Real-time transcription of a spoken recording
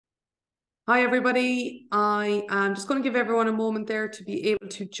Hi, everybody. I am just going to give everyone a moment there to be able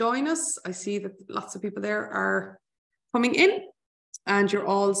to join us. I see that lots of people there are coming in and you're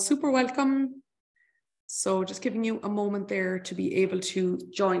all super welcome. So just giving you a moment there to be able to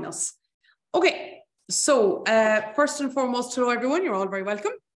join us. Okay, so first and foremost, hello, everyone. You're all very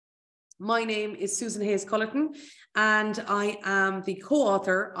welcome. My name is Susan HayesCulleton and I am the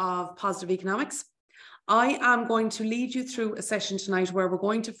co-author of Positive Economics. I am going to lead you through a session tonight where we're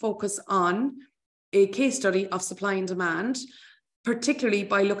going to focus on a case study of supply and demand, particularly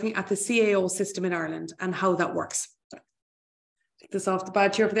by looking at the CAO system in Ireland and how that works. Take this off the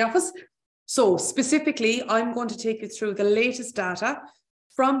badge here for the office. So specifically, I'm going to take you through the latest data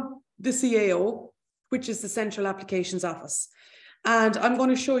from the CAO, which is the Central Applications Office. And I'm going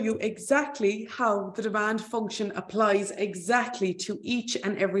to show you exactly how the demand function applies exactly to each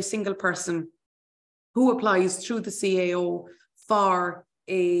and every single person who applies through the CAO for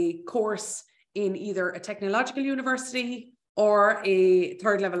a course in either a technological university or a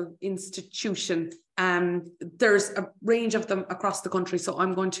third level institution. There's a range of them across the country, so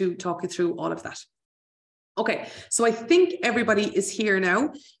I'm going to talk you through all of that. Okay, so I think everybody is here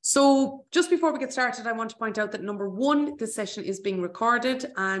now. So just before we get started, I want to point out that number one, this session is being recorded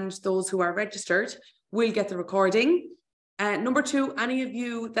and those who are registered will get the recording. Number two, any of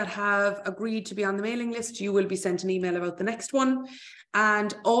you that have agreed to be on the mailing list, you will be sent an email about the next one.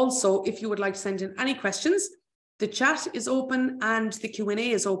 And also, if you would like to send in any questions, the chat is open and the Q&A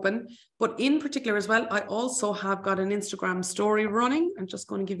is open. But in particular as well, I also have got an Instagram story running. I'm just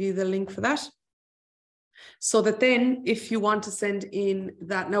going to give you the link for that. So that then if you want to send in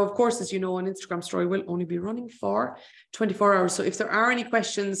that, now, of course, as you know, an Instagram story will only be running for 24 hours. So if there are any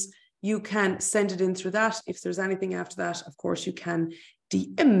questions, you can send it in through that. If there's anything after that, of course, you can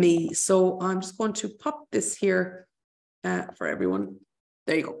DM me. So I'm just going to pop this here for everyone.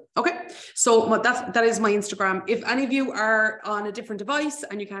 There you go. Okay. So that is my Instagram. If any of you are on a different device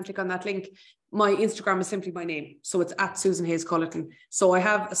and you can't click on that link, my Instagram is simply my name. So it's at Susan HayesCulleton. So I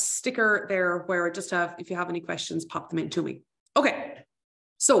have a sticker there where I just have, if you have any questions, pop them into me. Okay.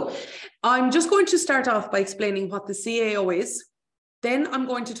 So I'm just going to start off by explaining what the CAO is. Then I'm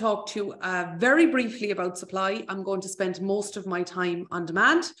going to talk to you very briefly about supply. I'm going to spend most of my time on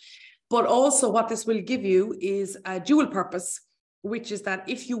demand, but also what this will give you is a dual purpose, which is that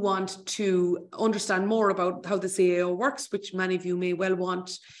if you want to understand more about how the CAO works, which many of you may well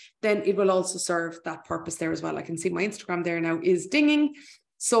want, then it will also serve that purpose there as well. I can see my Instagram there now is dinging.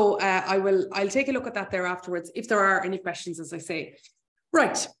 So I'll take a look at that there afterwards if there are any questions, as I say.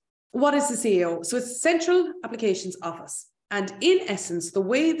 Right, what is the CAO? So it's Central Applications Office. And in essence, the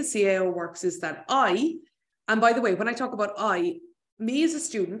way the CAO works is that and by the way, when I talk about me as a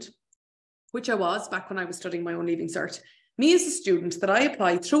student, which I was back when I was studying my own Leaving Cert, me as a student, that I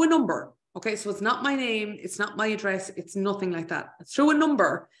apply through a number. Okay, so it's not my name, it's not my address, it's nothing like that. Through a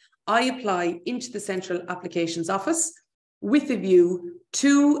number, I apply into the Central Applications Office with a view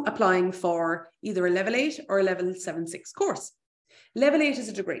to applying for either a level 8 or a level 7/6 course. Level 8 is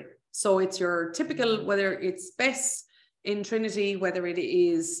a degree. So it's your typical, whether it's BESS in Trinity, whether it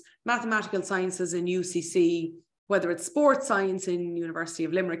is mathematical sciences in UCC, whether it's sports science in University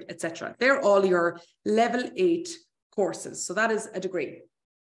of Limerick, etc. They're all your level 8 courses. So that is a degree.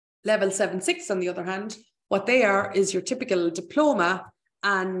 Level 7/6, on the other hand, what they are is your typical diploma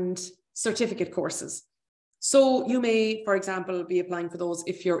and certificate courses. So you may, for example, be applying for those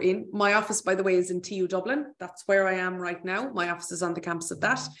if you're in. My office, by the way, is in TU Dublin. That's where I am right now. My office is on the campus of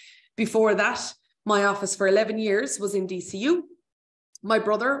that. Before that, my office for 11 years was in DCU. My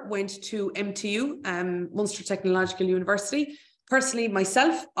brother went to MTU, Munster Technological University. Personally,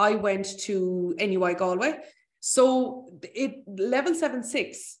 myself, I went to NUI Galway. So level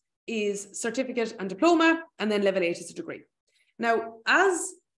 7/6 is certificate and diploma, and then level 8 is a degree. Now,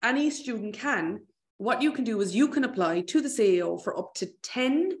 as any student can, what you can do is you can apply to the CAO for up to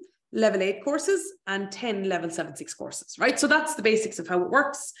 10 level 8 courses and 10 level 7/6 courses, right? So that's the basics of how it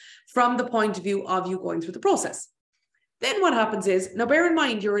works from the point of view of you going through the process. Then what happens is, now bear in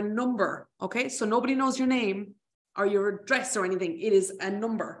mind, you're a number, okay? So nobody knows your name or your address or anything. It is a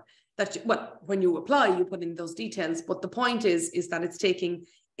number that, well, when you apply, you put in those details. But the point is that it's taking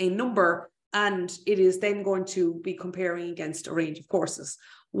a number and it is then going to be comparing against a range of courses.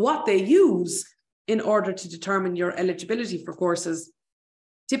 What they use in order to determine your eligibility for courses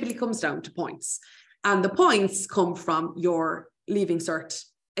typically comes down to points. And the points come from your Leaving Cert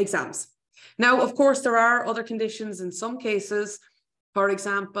exams. Now, of course, there are other conditions in some cases. For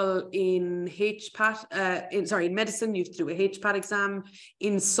example, in in medicine, you have to do a HPAT exam.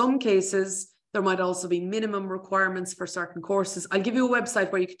 In some cases, There might also be minimum requirements for certain courses. I'll give you a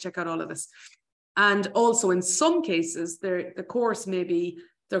website where you can check out all of this. And also in some cases, the course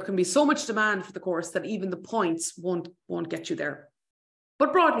there can be so much demand for the course that even the points won't get you there.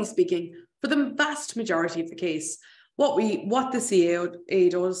 But broadly speaking, for the vast majority of the case, what the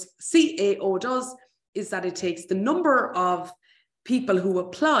CAO does is that it takes the number of people who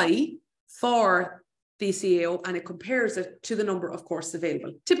apply for the CAO and it compares it to the number of courses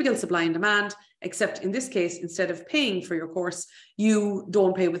available. Typical supply and demand, except in this case, instead of paying for your course, you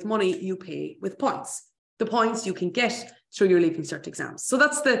don't pay with money, you pay with points. The points you can get through your Leaving Cert exams. So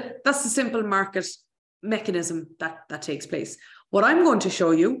that's the simple market mechanism that takes place. What I'm going to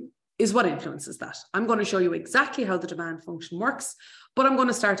show you is what influences that. I'm going to show you exactly how the demand function works, but I'm going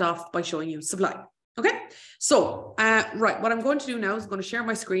to start off by showing you supply. Okay, so right, what I'm going to do now is I'm going to share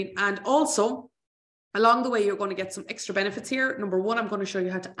my screen, and also along the way, you're going to get some extra benefits here. Number one, I'm going to show you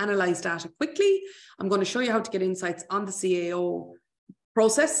how to analyze data quickly. I'm going to show you how to get insights on the CAO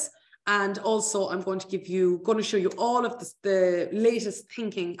process. And also I'm going to show you all of the latest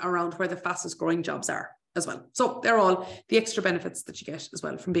thinking around where the fastest growing jobs are as well. So they're all the extra benefits that you get as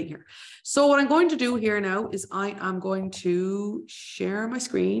well from being here. So what I'm going to do here now is I am going to share my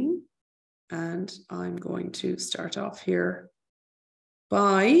screen, and I'm going to start off here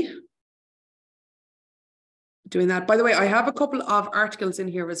by doing that. By the way, I have a couple of articles in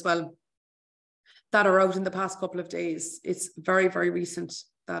here as well that are out in the past couple of days. It's very, very recent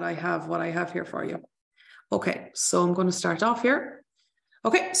that I have what I have here for you. Okay, so I'm going to start off here.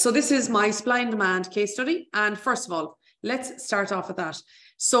 Okay, so this is my supply and demand case study. And first of all, let's start off with that.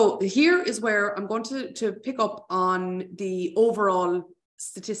 So here is where I'm going to pick up on the overall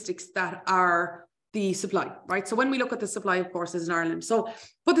statistics that are the supply, right? So when we look at the supply of courses in Ireland, so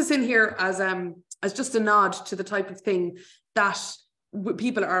put this in here as just a nod to the type of thing that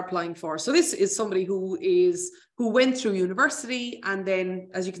people are applying for. So this is somebody who went through university and then,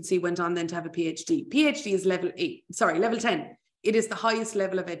 as you can see, went on then to have a PhD. PhD is level 10. It is the highest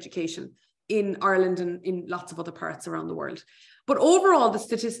level of education in Ireland and in lots of other parts around the world. But overall, the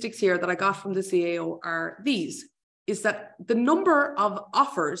statistics here that I got from the CAO are these, is that the number of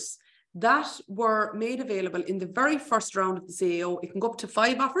offers that were made available in the very first round of the CAO, it can go up to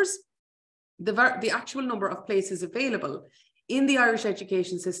 5 offers. The actual number of places available in the Irish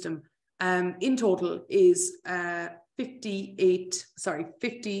education system in total is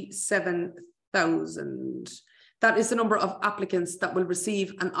 57,000. That is the number of applicants that will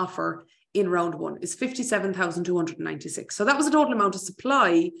receive an offer in round one, is 57,296. So that was the total amount of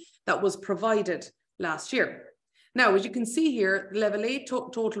supply that was provided last year. Now, as you can see here, level 8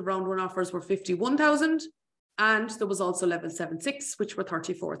 total round one offers were 51,000, and there was also level 7-6, which were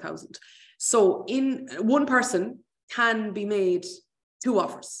 34,000. So in one person can be made 2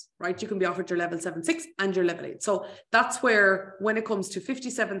 offers, right? You can be offered your level 7-6 and your level 8. So that's where, when it comes to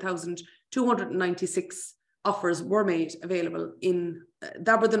 57,296 offers were made available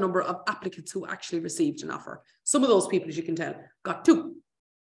that were the number of applicants who actually received an offer. Some of those people, as you can tell, got 2.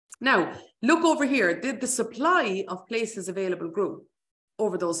 Now, look over here, the supply of places available grew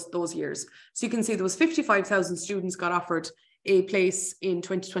over those years. So you can see there was 55,000 students got offered a place in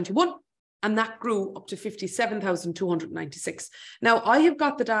 2021, and that grew up to 57,296. Now, I have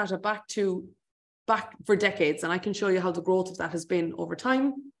got the data back for decades, and I can show you how the growth of that has been over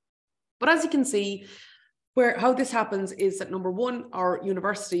time. But as you can see, how this happens is that, number one, our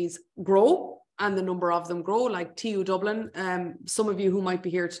universities grow, and the number of them grow, like TU Dublin. Some of you who might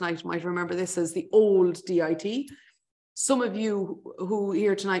be here tonight might remember this as the old DIT. Some of you who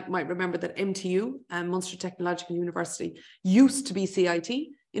here tonight might remember that MTU, Munster Technological University, used to be CIT.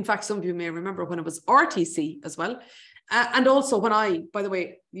 In fact, some of you may remember when it was RTC as well. And also when by the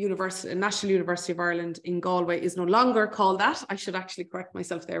way, National University of Ireland in Galway is no longer called that. I should actually correct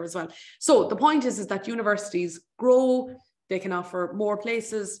myself there as well. So the point is that universities grow, they can offer more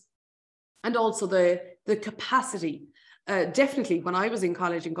places, and also the capacity. Definitely when I was in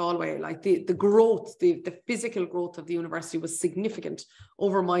college in Galway, like the growth, the physical growth of the university was significant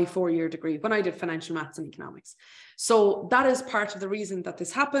over my 4-year degree when I did financial maths and economics. So that is part of the reason that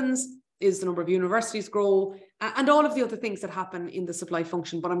this happens, is the number of universities grow and all of the other things that happen in the supply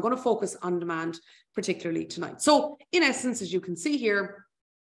function. But I'm going to focus on demand particularly tonight. So in essence, as you can see here,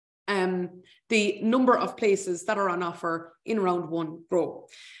 the number of places that are on offer in round one grow.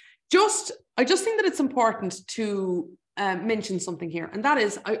 I just think that it's important to mention something here, and that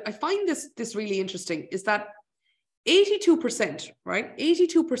is, I find this really interesting, is that 82%, right?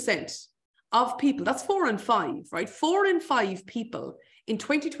 82% of people, that's 4 in 5, right? 4 in 5 people in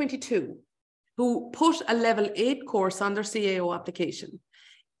 2022 who put a level 8 course on their CAO application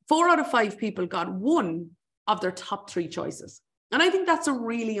 4 out of 5 people got one of their top 3 choices. And I think that's a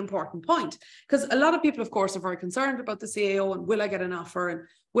really important point, because a lot of people, of course, are very concerned about the CAO and will I get an offer, and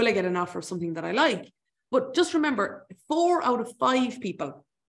will I get an offer of something that I like? But just remember, 4 out of 5 people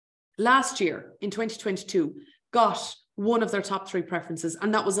last year in 2022 got one of their top 3 preferences,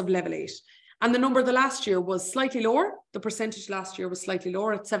 and that was of level 8. And the number the last year was slightly lower. The percentage last year was slightly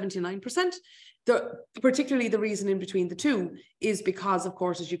lower at 79%. Particularly the reason in between the two is because, of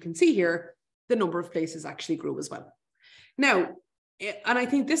course, as you can see here, the number of places actually grew as well. Now, and I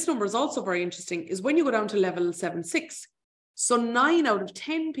think this number is also very interesting, is when you go down to level 7.6, so 9 out of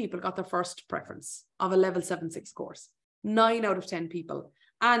 10 people got their first preference of a level 7.6 course. 9 out of 10 people.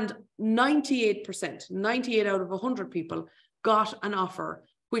 And 98%, 98 out of 100 people got an offer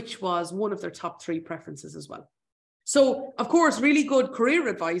which was one of their top 3 preferences as well. So, of course, really good career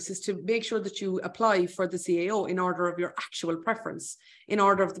advice is to make sure that you apply for the CAO in order of your actual preference, in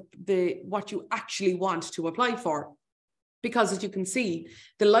order of what you actually want to apply for. Because as you can see,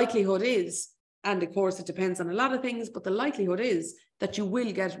 the likelihood is, and of course it depends on a lot of things, but the likelihood is that you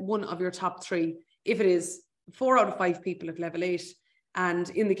will get one of your top 3 if it is 4 out of 5 people at level 8, and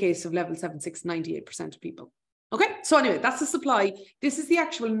in the case of level 7.6, 98% of people. Okay, so anyway, that's the supply. This is the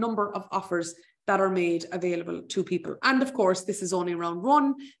actual number of offers that are made available to people. And of course, this is only round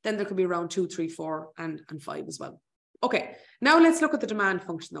 1, then there could be round 2, 3, 4, and 5 as well. Okay, now let's look at the demand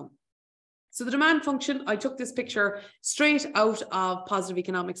function though. So the demand function, I took this picture straight out of Positive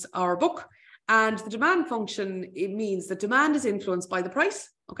Economics, our book. And the demand function, it means that demand is influenced by the price.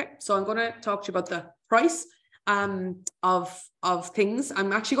 Okay, so I'm going to talk to you about the price of things.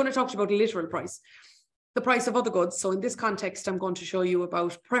 I'm actually going to talk to you about literal price. The price of other goods. So in this context, I'm going to show you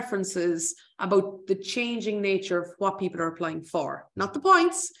about preferences, about the changing nature of what people are applying for. Not the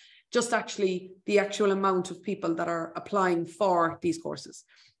points, just actually the actual amount of people that are applying for these courses.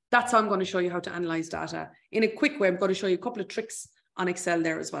 That's how I'm going to show you how to analyze data. In a quick way, I'm going to show you a couple of tricks on Excel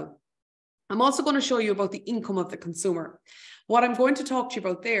there as well. I'm also going to show you about the income of the consumer. What I'm going to talk to you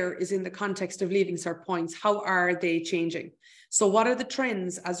about there is in the context of Leaving Cert points. How are they changing? So what are the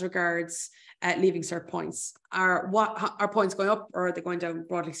trends as regards Leaving Cert points? Are points going up or are they going down,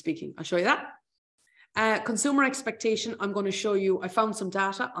 broadly speaking? I'll show you that. Consumer expectation, I'm going to show you, I found some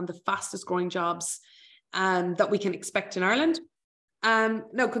data on the fastest growing jobs that we can expect in Ireland.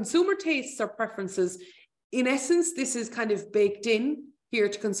 Now, consumer tastes or preferences, in essence, this is kind of baked in here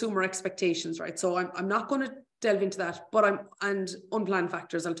to consumer expectations, right? So I'm not going to delve into that, and unplanned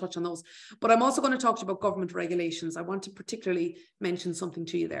factors, I'll touch on those. But I'm also going to talk to you about government regulations. I want to particularly mention something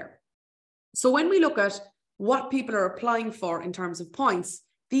to you there. So when we look at what people are applying for in terms of points,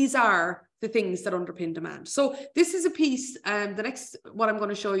 these are the things that underpin demand. So this is a piece, what I'm going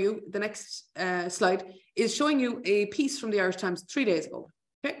to show you, the next slide, is showing you a piece from the Irish Times 3 days ago.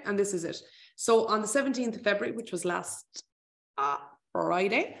 Okay, and this is it. So on the 17th of February, which was last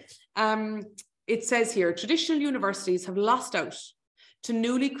Friday, it says here, traditional universities have lost out to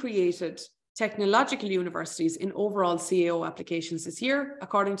newly created technological universities in overall CAO applications this year,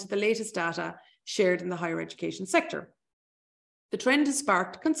 according to the latest data shared in the higher education sector. The trend has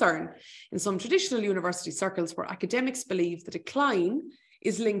sparked concern in some traditional university circles where academics believe the decline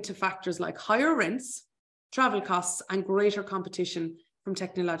is linked to factors like higher rents, travel costs, and greater competition from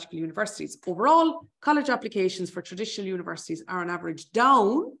technological universities. Overall, college applications for traditional universities are on average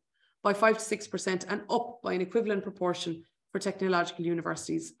down by 5 to 6% and up by an equivalent proportion for technological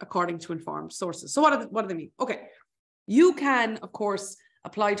universities, according to informed sources. So what do they mean? Okay, you can, of course,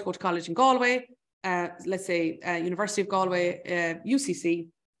 apply to go to college in Galway, let's say University of Galway, UCC,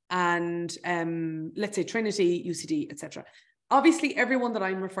 and let's say Trinity, UCD, etc. Obviously, everyone that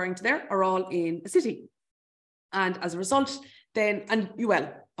I'm referring to there are all in a city. And as a result, then, and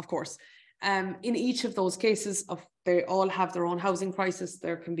UL, of course, in each of those cases, they all have their own housing crisis.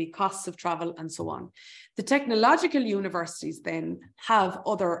 There can be costs of travel and so on. The technological universities then have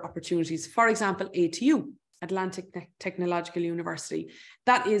other opportunities. For example, ATU, Atlantic Technological University.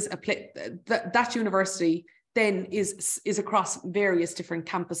 That is that university then is across various different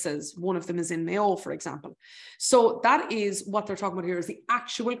campuses. One of them is in Mayo, for example. So that is what they're talking about here, is the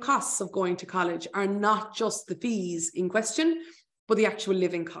actual costs of going to college are not just the fees in question, but the actual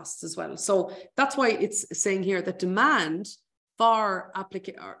living costs as well. So that's why it's saying here that demand for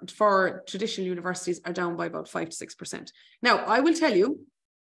traditional universities are down by about 5 to 6%. Now, I will tell you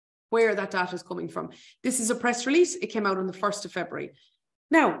where that data is coming from. This is a press release. It came out on the 1st of February.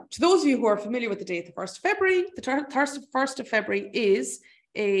 Now, to those of you who are familiar with the date, the 1st of February, the 1st of February is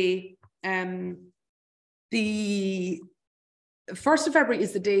the 1st of February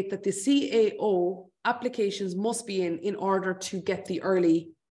is the date that the CAO applications must be in order to get the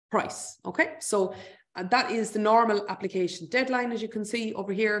early price. Okay, so that is the normal application deadline, as you can see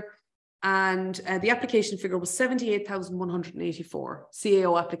over here. And the application figure was 78,184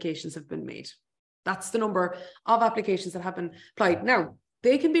 CAO applications have been made. That's the number of applications that have been applied. Now,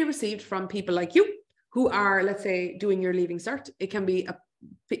 they can be received from people like you who are, let's say, doing your Leaving Cert. It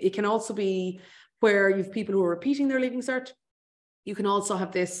can also be where you have people who are repeating their Leaving Cert. You can also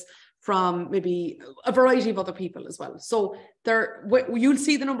have this from maybe a variety of other people as well. So you'll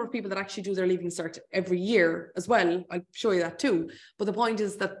see the number of people that actually do their Leaving Cert every year as well. I'll show you that too. But the point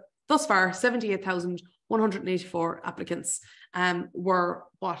is that thus far, 78,184 applicants were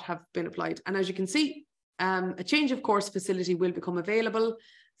what have been applied. And as you can see, a change of course facility will become available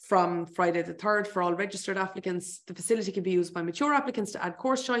from Friday the 3rd for all registered applicants. The facility can be used by mature applicants to add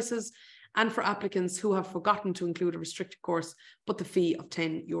course choices and for applicants who have forgotten to include a restricted course, but the fee of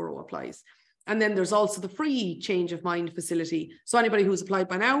 €10 applies. And then there's also the free change of mind facility. So anybody who's applied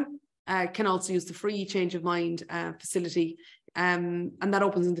by now can also use the free change of mind facility. And that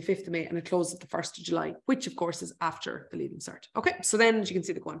opens on the 5th of May and it closes the 1st of July, which of course is after the Leaving Cert. Okay, so then as you can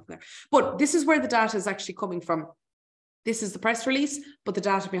see, they're going from there. But this is where the data is actually coming from. This is the press release, but the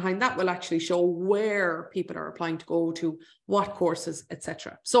data behind that will actually show where people are applying to go to, what courses,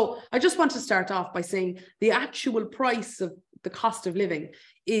 etc. So I just want to start off by saying the actual price of the cost of living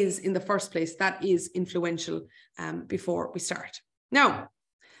is in the first place. That is influential before we start. Now,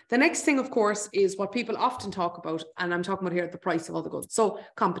 the next thing, of course, is what people often talk about, and I'm talking about here the price of all the goods. So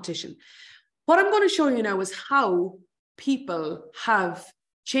competition. What I'm going to show you now is how people have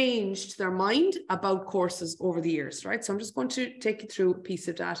changed their mind about courses over the years, right? So I'm just going to take you through a piece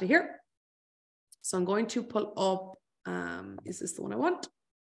of data here. So I'm going to pull up, is this the one I want?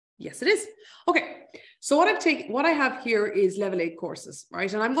 Yes, it is. Okay, so what I have here is level 8 courses,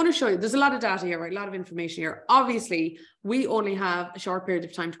 right? And I'm going to show you, there's a lot of data here, right? A lot of information here. Obviously, we only have a short period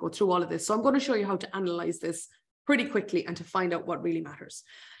of time to go through all of this. So I'm going to show you how to analyze this pretty quickly and to find out what really matters.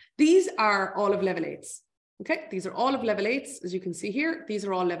 These are all of level 8s. Okay, these are all of level 8s, as you can see here. These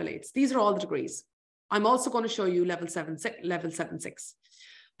are all level 8s. These are all the degrees. I'm also going to show you level 7.6.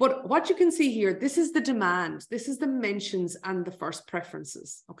 But what you can see here, this is the demand. This is the mentions and the first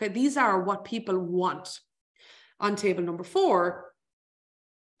preferences. Okay, these are what people want. On table number 4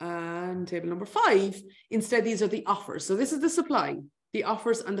 and table number 5, instead, these are the offers. So this is the supply, the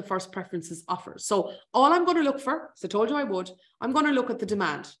offers and the first preferences offers. So all I'm going to look for, as I told you I would, I'm going to look at the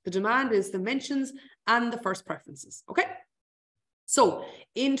demand. The demand is the mentions and the first preferences. Okay. So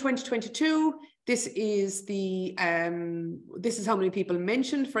in 2022, this is how many people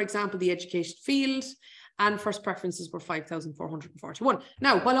mentioned, for example, the education field, and first preferences were 5,441.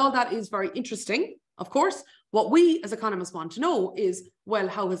 Now, while all that is very interesting, of course, what we as economists want to know is, well,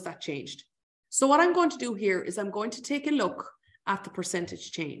 how has that changed? So what I'm going to do here is I'm going to take a look at the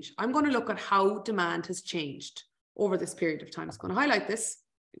percentage change. I'm going to look at how demand has changed over this period of time. I'm going to highlight this.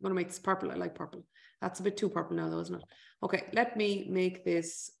 I'm going to make this purple. I like purple. That's a bit too purple now, though, isn't it? Okay, let me make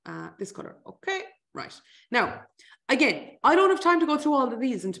this this color. Okay, right. Now, again, I don't have time to go through all of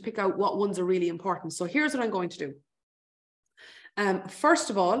these and to pick out what ones are really important. So here's what I'm going to do.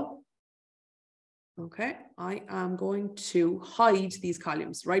 First of all, okay, I am going to hide these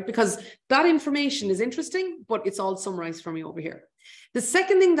columns, right? Because that information is interesting, but it's all summarized for me over here. The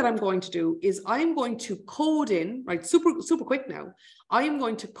second thing that I'm going to do is I'm going to code in, right? Super quick now. I am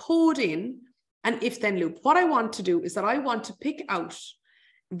going to code in an if-then loop. What I want to do is that I want to pick out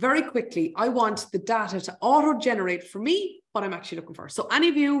very quickly, I want the data to auto-generate for me what I'm actually looking for. So any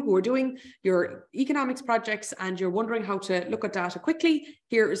of you who are doing your economics projects and you're wondering how to look at data quickly,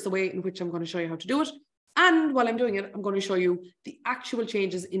 here is the way in which I'm going to show you how to do it. And while I'm doing it, I'm going to show you the actual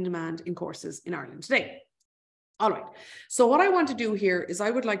changes in demand in courses in Ireland today. All right. So what I want to do here is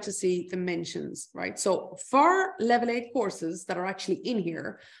I would like to see the mentions, right? So for level 8 courses that are actually in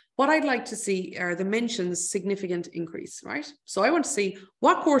here, what I'd like to see are the mentions significant increase, right? So I want to see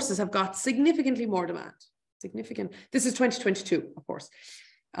what courses have got significantly more demand. Significant. This is 2022, of course.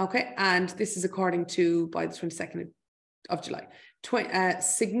 Okay. And this is according to by the 22nd of July.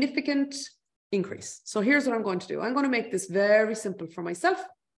 Significant increase. So here's what I'm going to do. I'm going to make this very simple for myself.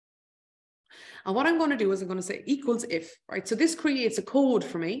 And what I'm going to do is I'm going to say equals if, right? So this creates a code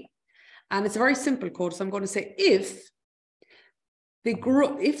for me. And it's a very simple code. So I'm going to say if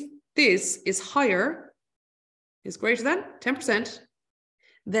this is higher, is greater than 10%,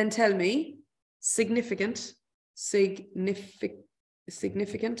 then tell me significant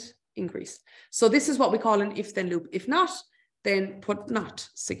increase. So this is what we call an if-then loop. If not, then put not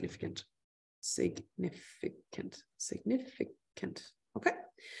significant. Significant. Okay.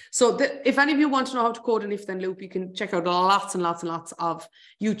 So if any of you want to know how to code an if then loop, you can check out lots and lots and lots of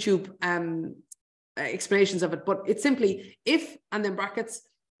YouTube explanations of it. But it's simply if and then brackets,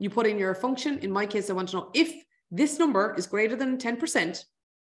 you put in your function. In my case, I want to know if this number is greater than 10%,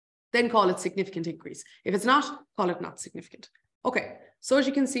 then call it significant increase. If it's not, call it not significant. Okay, so as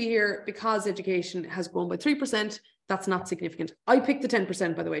you can see here, because education has grown by 3%, that's not significant. I picked the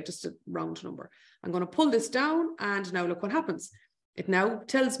 10%, by the way, just a round number. I'm going to pull this down, and now look what happens. It now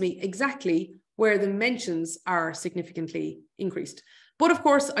tells me exactly where the mentions are significantly increased. But of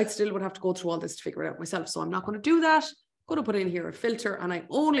course, I still would have to go through all this to figure it out myself. So I'm not going to do that. I'm going to put in here a filter, and I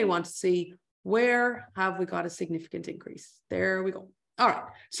only want to see where have we got a significant increase. There we go. All right.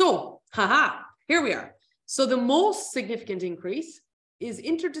 So, here we are. So the most significant increase is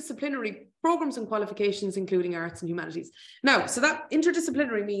interdisciplinary programs and qualifications, including arts and humanities. Now, so that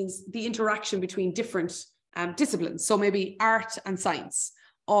interdisciplinary means the interaction between different disciplines. So maybe art and science,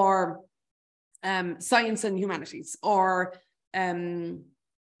 or science and humanities, or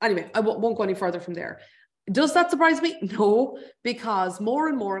anyway, I won't go any further from there. Does that surprise me? No, because more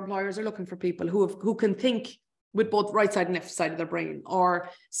and more employers are looking for people who can think with both right side and left side of their brain, or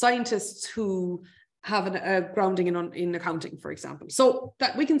scientists who have a grounding in accounting, for example. So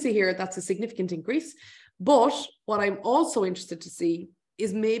that we can see here, that's a significant increase. But what I'm also interested to see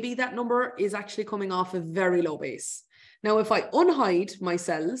is maybe that number is actually coming off a very low base. Now, if I unhide my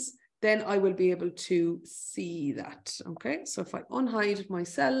cells, then I will be able to see that. Okay, so if I unhide my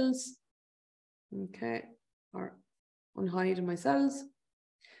cells, okay, or unhide my cells,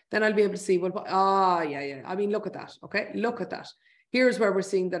 then I'll be able to see what, yeah. I mean, look at that. Okay, look at that. Here's where we're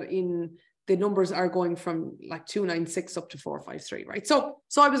seeing that in the numbers are going from like 296 up to 453, right? So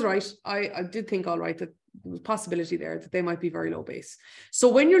I was right. I did think, all right, that there was a possibility there that they might be very low base. So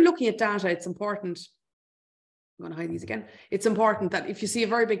when you're looking at data, it's important, I'm going to hide these again. It's important that if you see a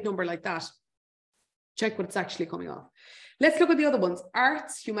very big number like that, check what's actually coming off. Let's look at the other ones.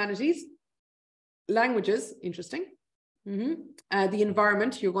 Arts, humanities, languages, interesting. The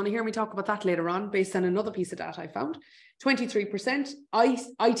environment, you're going to hear me talk about that later on based on another piece of data I found. 23%.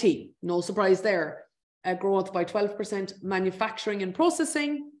 IT, no surprise there. Growth by 12%. Manufacturing and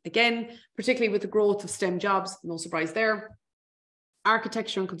processing, again, particularly with the growth of STEM jobs, no surprise there.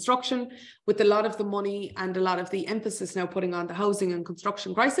 Architecture and construction, with a lot of the money and a lot of the emphasis now putting on the housing and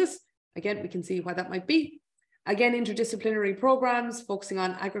construction crisis. Again, we can see why that might be. Again, interdisciplinary programs focusing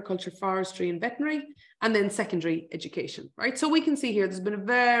on agriculture, forestry, and veterinary, and then secondary education, right? So we can see here, there's been a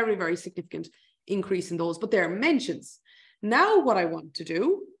very, very significant increase in those, but there are mentions. Now, what I want to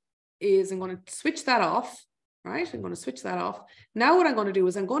do is I'm going to switch that off, right? I'm going to switch that off. Now, what I'm going to do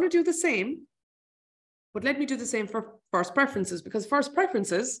is I'm going to do the same, but let me do the same for first preferences, because first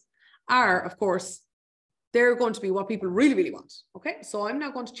preferences are, of course, they're going to be what people really, really want. Okay, so I'm now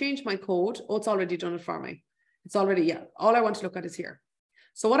going to change my code. Oh, it's already done it for me. It's already, yeah, all I want to look at is here.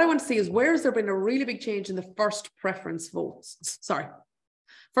 So what I want to see is where has there been a really big change in the first preference votes? Sorry,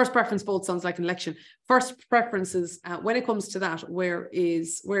 first preference vote sounds like an election. First preferences, when it comes to that, where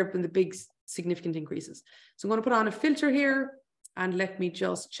have been the big significant increases? So I'm going to put on a filter here and let me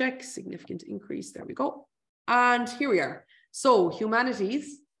just check significant increase. There we go. And here we are. So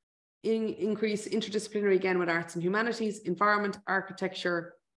humanities, increase, interdisciplinary again with arts and humanities, environment,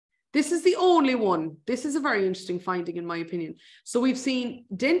 architecture. This is the only one. This is a very interesting finding in my opinion. So we've seen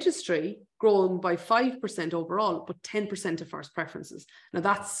dentistry grown by 5% overall, but 10% of first preferences. Now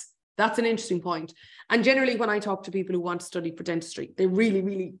that's an interesting point. And generally when I talk to people who want to study for dentistry, they really,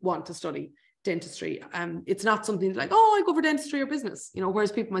 really want to study dentistry. It's not something like, oh, I go for dentistry or business, you know,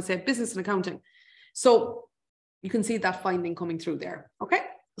 whereas people might say business and accounting. So you can see that finding coming through there. Okay.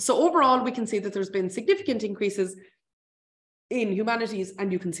 So overall, we can see that there's been significant increases in humanities,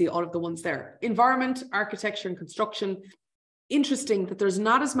 and you can see all of the ones there. Environment, architecture, and construction. Interesting that there's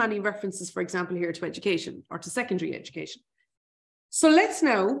not as many references, for example, here to education or to secondary education. So let's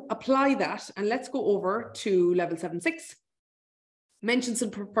now apply that, and let's go over to level 7.6. Mention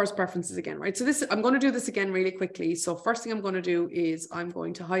some first preferences again, right? So this, I'm going to do this again really quickly. So first thing I'm going to do is I'm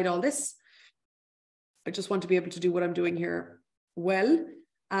going to hide all this. I just want to be able to do what I'm doing here well.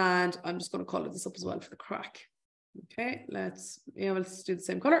 And I'm just going to color this up as well for the crack. Okay, let's do the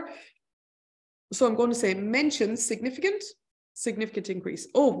same color. So I'm going to say mention significant increase.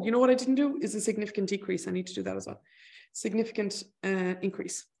 Oh, you know what I didn't do is a significant decrease. I need to do that as well. Significant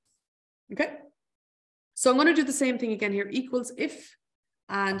increase. Okay. So I'm going to do the same thing again here, equals if,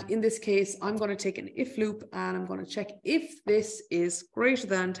 and in this case, I'm going to take an if loop and I'm going to check if this is greater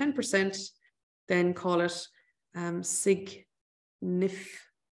than 10%, then call it significant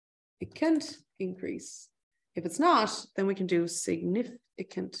increase. If it's not, then we can do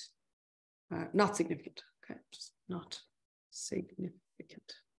significant, not significant. Okay, just not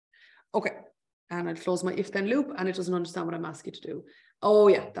significant. Okay, and I'd close my if then loop and it doesn't understand what I'm asking it to do. Oh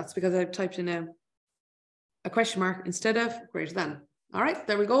yeah, that's because I've typed in a question mark instead of greater than. All right,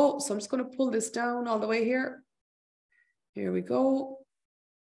 there we go. So I'm just going to pull this down all the way here. Here we go.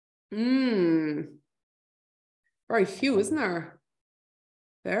 Very few, isn't there?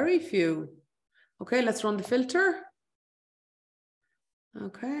 Very few. Okay, let's run the filter.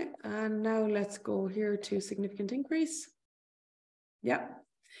 Okay, and now let's go here to significant increase. Yeah.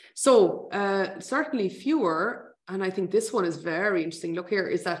 So certainly fewer, and I think this one is very interesting. Look here,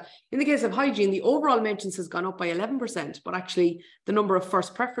 is that in the case of hygiene, the overall mentions has gone up by 11%, but actually the number of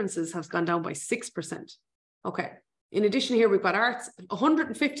first preferences has gone down by 6%. Okay. In addition, here we've got arts,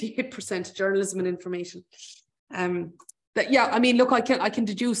 158% journalism and information. Yeah, I mean, look, I can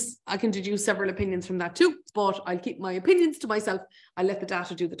deduce several opinions from that too, but I'll keep my opinions to myself. I'll let the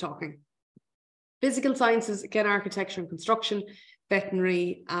data do the talking. Physical sciences, again, architecture and construction,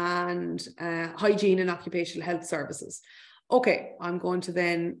 veterinary, and hygiene and occupational health services. Okay, I'm going to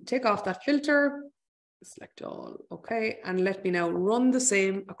then take off that filter, select all, okay, and let me now run the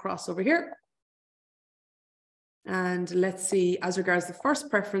same across over here. And let's see, as regards the first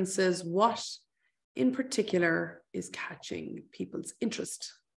preferences, what in particular is catching people's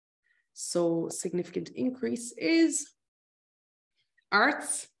interest. So significant increase is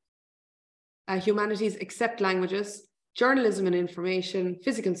arts, humanities except languages, journalism and information,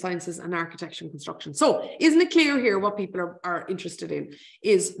 physical sciences, and architecture and construction. So isn't it clear here what people are interested in?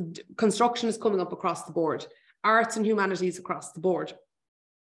 Is construction is coming up across the board, arts and humanities across the board,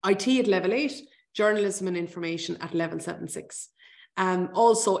 IT at level 8, journalism and information at level 7.6.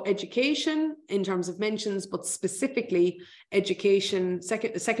 Also education in terms of mentions, but specifically education,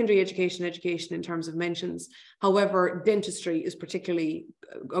 secondary education in terms of mentions. However, dentistry is particularly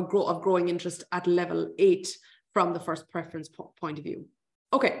of growing interest at level 8 from the first preference point of view.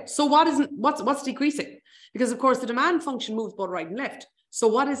 Okay, so what's decreasing? Because of course the demand function moves both right and left. So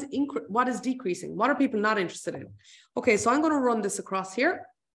what is decreasing? What are people not interested in? Okay, so I'm going to run this across here.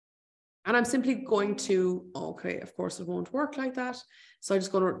 And I'm simply going to, okay, of course it won't work like that. So I'm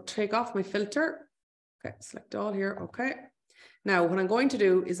just going to take off my filter. Okay, select all here, okay. Now what I'm going to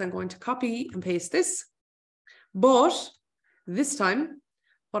do is I'm going to copy and paste this. But this time,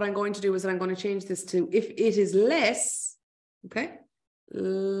 what I'm going to do is I'm going to change this to if it is less, okay.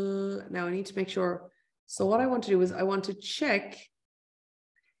 Now I need to make sure. So what I want to do is I want to check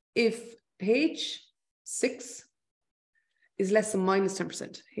if H6 is less than minus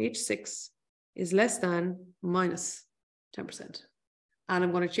 10%. H6 is less than minus 10%. And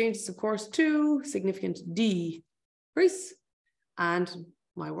I'm going to change this, of course, to significant decrease. And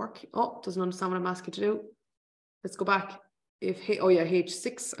my work, doesn't understand what I'm asking to do. Let's go back.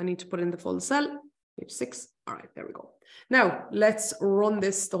 H6, I need to put in the full cell. H6, all right, there we go. Now, let's run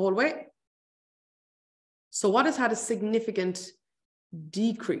this the whole way. So what has had a significant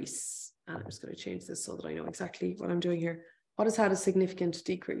decrease? And I'm just going to change this so that I know exactly what I'm doing here. What has had a significant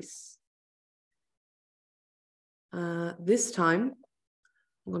decrease? This time,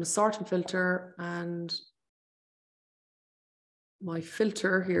 I'm going to sort and filter, and my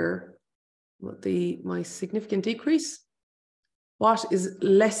filter here, my significant decrease, what is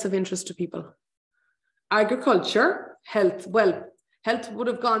less of interest to people? Agriculture, health. Well, health would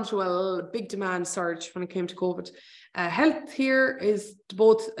have gone through a big demand surge when it came to COVID. Health here is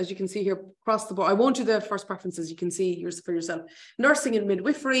both, as you can see here, across the board. I won't do the first preferences, you can see here for yourself. Nursing and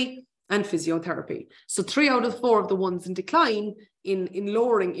midwifery and physiotherapy. So 3 out of 4 of the ones in decline in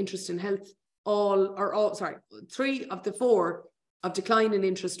lowering interest in health, 3 of the 4 of decline in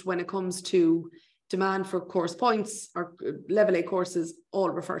interest when it comes to demand for course points or level A courses all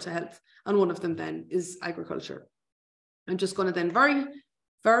refer to health. And one of them then is agriculture. I'm just going to then very,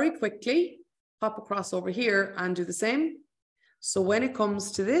 very quickly pop across over here and do the same. So when it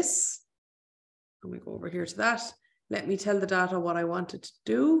comes to this, I'm going to go over here to that. Let me tell the data what I want it to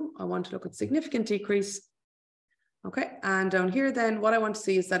do. I want to look at significant decrease. Okay, and down here then what I want to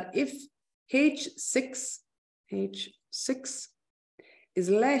see is that if H6 is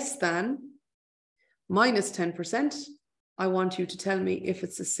less than minus 10%, I want you to tell me if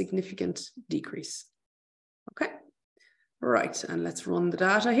it's a significant decrease. Okay, right, and let's run the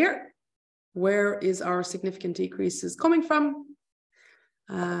data here. Where is our significant decreases coming from?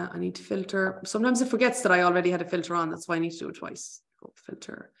 I need to filter. Sometimes it forgets that I already had a filter on. That's why I need to do it twice. Go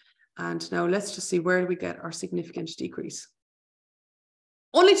filter. And now let's just see where do we get our significant decrease.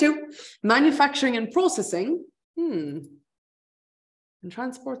 Only 2. Manufacturing and processing. And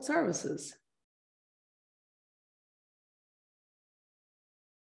transport services.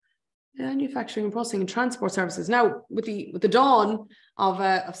 Manufacturing and processing and transport services. Now, with the dawn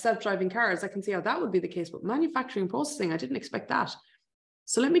of self-driving cars, I can see how that would be the case, but manufacturing and processing, I didn't expect that.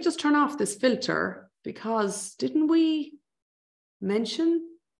 So let me just turn off this filter, because didn't we mention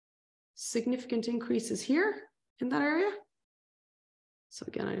significant increases here in that area? So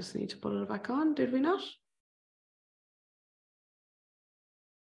again, I just need to put it back on, did we not?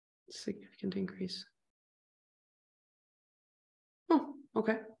 Significant increase. Oh,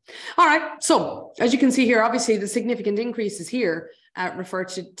 okay. All right. So as you can see here, obviously the significant increases here refer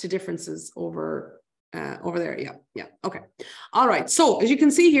to differences over there. Yeah. Okay. All right. So as you can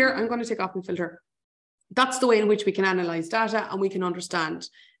see here, I'm going to take off my filter. That's the way in which we can analyze data, and we can understand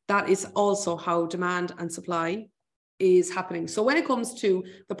that is also how demand and supply is happening. So when it comes to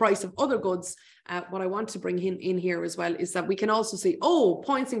the price of other goods, what I want to bring in here as well is that we can also see, oh,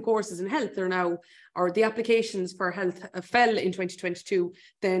 points in courses in health are now, or the applications for health fell in 2022,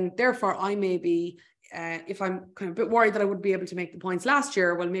 then therefore I may be, if I'm kind of a bit worried that I wouldn't be able to make the points last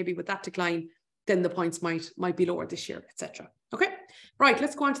year, well, maybe with that decline, then the points might be lower this year, etc. Okay, right,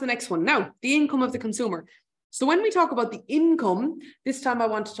 let's go on to the next one. Now, the income of the consumer. So when we talk about the income, this time I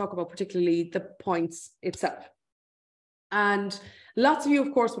want to talk about particularly the points itself. And lots of you,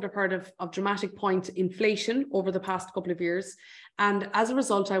 of course, would have heard of dramatic point inflation over the past couple of years. And as a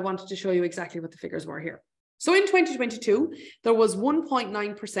result, I wanted to show you exactly what the figures were here. So in 2022, there was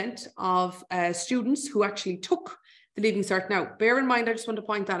 1.9% of students who actually took the Leaving Cert. Now, bear in mind, I just want to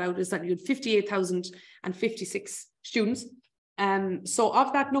point that out, is that you had 58,056 students. So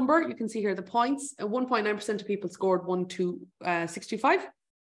of that number, you can see here the points, 1.9% of people scored 625.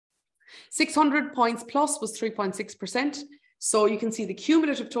 600 points plus was 3.6%. So you can see the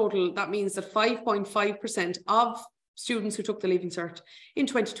cumulative total. That means that 5.5% of students who took the Leaving Cert in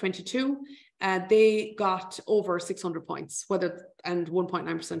 2022, they got over 600 points, and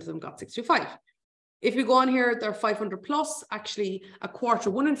 1.9% of them got 625. If we go on here, they're 500 plus, actually a quarter,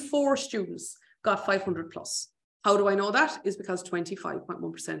 1 in 4 students got 500 plus. How do I know that? Is because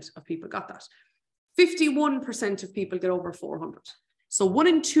 25.1% of people got that. 51% of people get over 400. So 1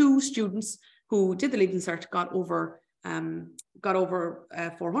 in 2 students who did the Leaving Cert got over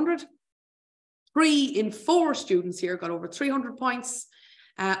 400. 3 in 4 students here got over 300 points.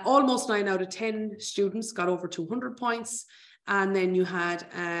 Almost 9 out of 10 students got over 200 points. And then you had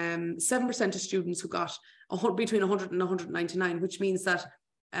 7% of students who got between 100 and 199, which means that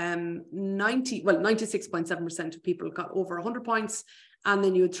 96.7% of people got over 100 points. And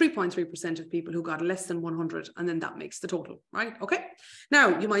then you had 3.3% of people who got less than 100, and then that makes the total, right? Okay.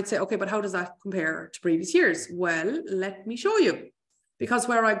 Now you might say, okay, but how does that compare to previous years? Well, let me show you, because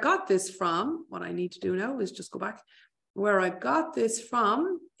where I got this from, what I need to do now is just go back. Where I got this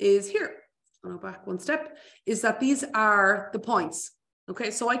from is here. I'll go back one step, is that these are the points.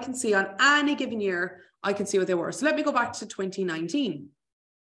 Okay, so I can see on any given year, I can see what they were. So let me go back to 2019.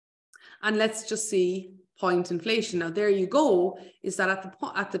 And let's just see point inflation. Now, there you go, is that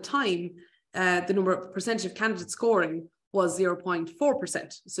at the time, the percentage of candidates scoring was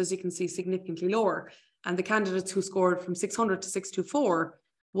 0.4%. So as you can see, significantly lower. And the candidates who scored from 600 to 624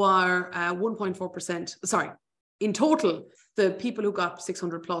 were 1.4%. Sorry, in total, the people who got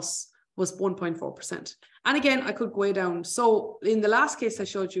 600 plus was 1.4%. And again, I could go way down. So in the last case I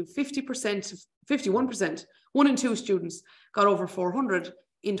showed you, 51%, 1 in 2 students got over 400.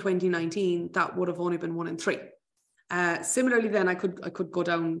 In 2019, that would have only been 1 in 3. Similarly, then I could go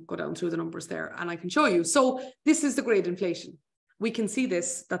down through the numbers there, and I can show you. So this is the grade inflation. We can see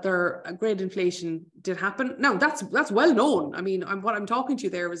this, that grade inflation did happen. Now that's well known. I mean, what I'm talking to you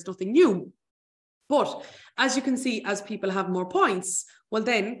there is nothing new. But as you can see, as people have more points, well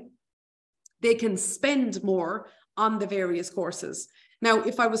then they can spend more on the various courses. Now,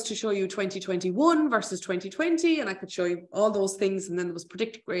 if I was to show you 2021 versus 2020, and I could show you all those things, and then there was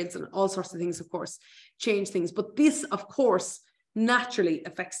predicted grades and all sorts of things, of course, change things. But this, of course, naturally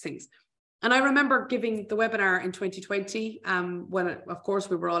affects things. And I remember giving the webinar in 2020 when, of course,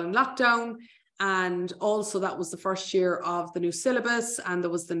 we were all in lockdown. And also that was the first year of the new syllabus, and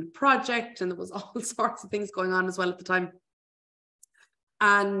there was the project, and there was all sorts of things going on as well at the time.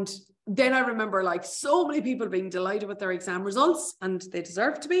 And then I remember like so many people being delighted with their exam results, and they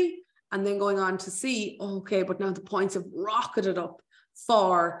deserve to be, and then going on to see, okay, but now the points have rocketed up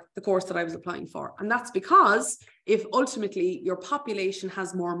for the course that I was applying for. And that's because if ultimately your population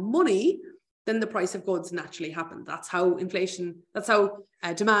has more money, then the price of goods naturally happen. That's how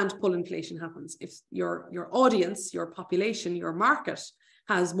demand pull inflation happens. If your audience, your population, your market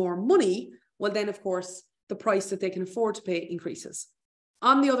has more money, well then of course the price that they can afford to pay increases.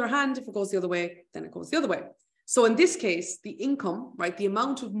 On the other hand, if it goes the other way, then it goes the other way. So in this case, the income, right, the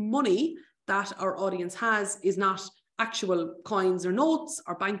amount of money that our audience has is not actual coins or notes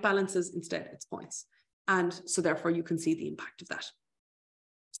or bank balances, instead it's points. And so therefore you can see the impact of that.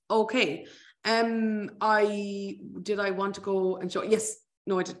 Okay. Did I want to go and show? Yes.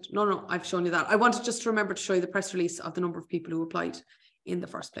 No, I didn't. No, I've shown you that. I wanted just to remember to show you the press release of the number of people who applied in the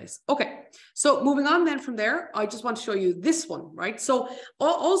first place. Okay. So moving on then from there, I just want to show you this one, right? So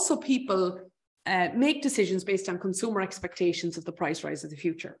also people make decisions based on consumer expectations of the price rise of the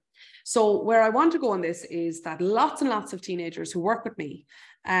future. So where I want to go on this is that lots and lots of teenagers who work with me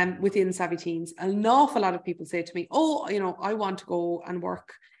within Savvy Teens, an awful lot of people say to me, oh, you know, I want to go and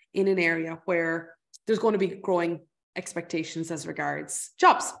work in an area where there's going to be growing expectations as regards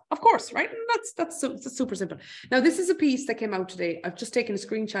jobs, of course, right? And that's super simple. Now, this is a piece that came out today. I've just taken a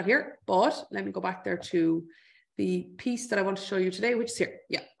screenshot here, but let me go back there to the piece that I want to show you today, which is here.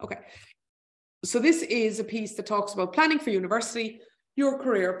 Yeah, okay. So this is a piece that talks about planning for university, your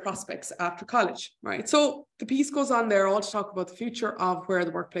career prospects after college, right? So the piece goes on there all to talk about the future of where the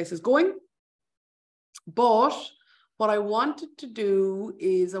workplace is going. But what I wanted to do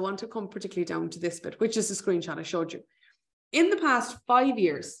is I want to come particularly down to this bit, which is the screenshot I showed you. In the past 5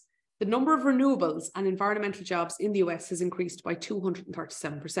 years, the number of renewables and environmental jobs in the US has increased by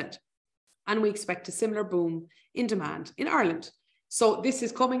 237%. And we expect a similar boom in demand in Ireland. So this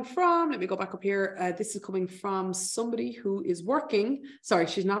is coming from, let me go back up here. This is coming from somebody who is working. Sorry,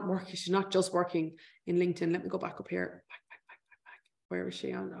 she's not working. She's not just working in LinkedIn. Let me go back up here. Back. Where is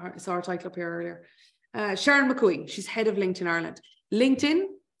she? I saw her title up here earlier. Sharon McCooey, she's head of LinkedIn Ireland. LinkedIn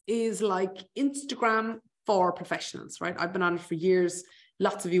is like Instagram for professionals, right? I've been on it for years.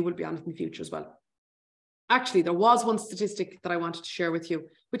 Lots of you will be on it in the future as well. Actually, there was one statistic that I wanted to share with you,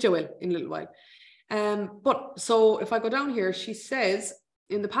 which I will in a little while. But so if I go down here, she says,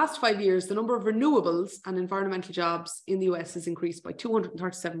 in the past 5 years, the number of renewables and environmental jobs in the US has increased by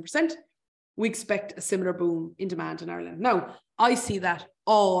 237%. We expect a similar boom in demand in Ireland. Now, I see that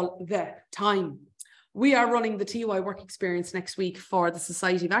all the time. We are running the TY work experience next week for the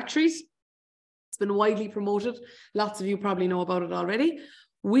Society of Actuaries. It's been widely promoted. Lots of you probably know about it already.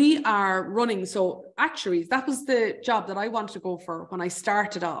 We are running, so actuaries, that was the job that I wanted to go for when I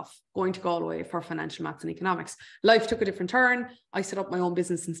started off going to Galway for financial maths and economics. Life took a different turn. I set up my own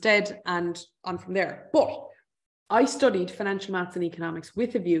business instead and on from there. But I studied financial maths and economics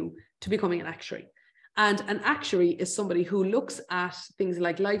with a view to becoming an actuary. And an actuary is somebody who looks at things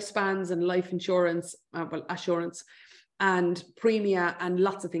like lifespans and life insurance, assurance and premia and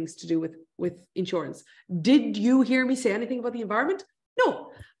lots of things to do with insurance. Did you hear me say anything about the environment?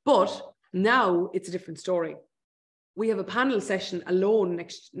 No, but now it's a different story. We have a panel session alone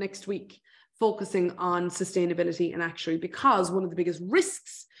next week focusing on sustainability and actuary, because one of the biggest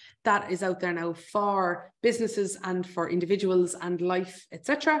risks that is out there now for businesses and for individuals and life,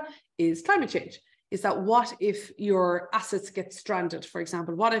 etc., is climate change. Is that what if your assets get stranded? For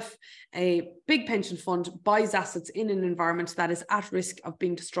example, what if a big pension fund buys assets in an environment that is at risk of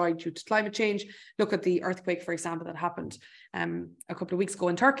being destroyed due to climate change? Look at the earthquake, for example, that happened a couple of weeks ago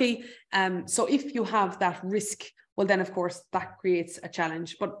in Turkey. So if you have that risk, well, then, of course, that creates a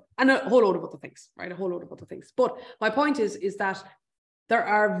challenge, and a whole load of other things, right? A whole load of other things. But my point is that there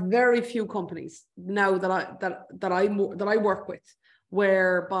are very few companies now that I work with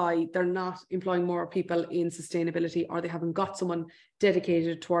whereby they're not employing more people in sustainability, or they haven't got someone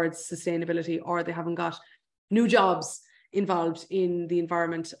dedicated towards sustainability, or they haven't got new jobs involved in the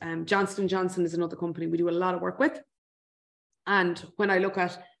environment. Johnson & Johnson is another company we do a lot of work with. And when I look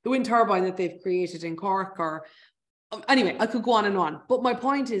at the wind turbine that they've created in Cork, or anyway, I could go on and on. But my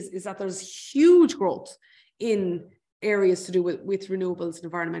point is that there's huge growth in areas to do with renewables and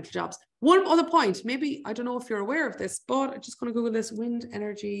environmental jobs. One other point, maybe, I don't know if you're aware of this, but I'm just going to Google this, Wind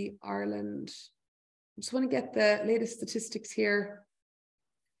Energy Ireland. I just want to get the latest statistics here.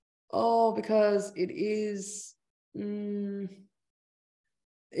 Oh, because it is,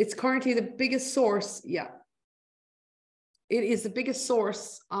 it's currently the biggest source. Yeah. It is the biggest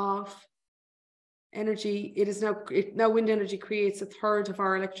source of energy. It is now wind energy creates a third of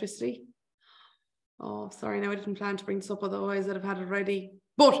our electricity. Oh, sorry, now I didn't plan to bring this up, otherwise I'd have had it ready.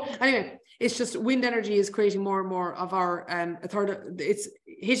 But anyway, it's just wind energy is creating more and more of our, a third of, it's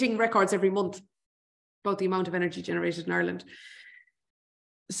hitting records every month about the amount of energy generated in Ireland,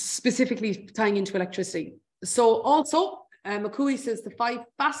 specifically tying into electricity. So also, McCooey says the 5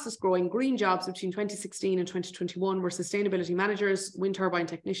 fastest growing green jobs between 2016 and 2021 were sustainability managers, wind turbine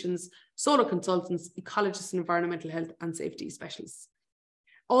technicians, solar consultants, ecologists, and environmental health and safety specialists.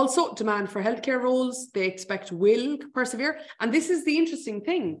 Also, demand for healthcare roles, they expect will persevere. And this is the interesting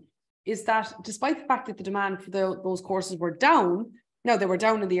thing. is that despite the fact that the demand for those courses were down, now they were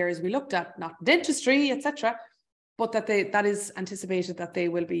down in the areas we looked at, not dentistry, etc., but that is anticipated that they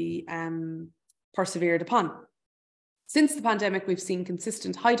will be persevered upon. Since the pandemic, we've seen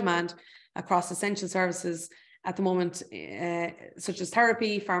consistent high demand across essential services at the moment, such as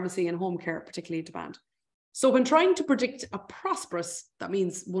therapy, pharmacy, and home care, particularly in demand. So when trying to predict a prosperous, that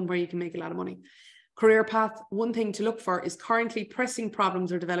means one where you can make a lot of money, career path, one thing to look for is currently pressing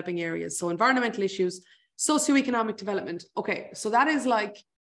problems or developing areas. So environmental issues, socioeconomic development. Okay, so that is like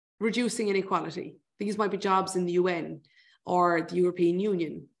reducing inequality. These might be jobs in the UN or the European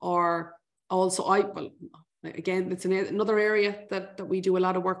Union, or also again, it's another area that we do a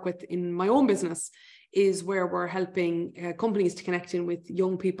lot of work with in my own business, is where we're helping companies to connect in with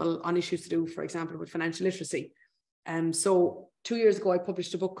young people on issues to do, for example, with financial literacy. So 2 years ago, I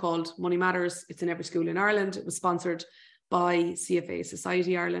published a book called Money Matters. It's in every school in Ireland. It was sponsored by CFA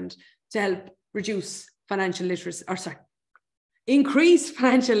Society Ireland to help reduce financial literacy, increase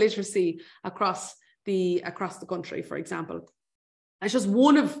financial literacy across the country, for example. It's just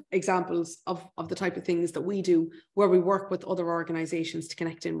one of examples of the type of things that we do, where we work with other organizations to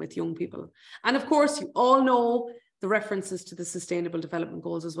connect in with young people. And of course, you all know the references to the Sustainable Development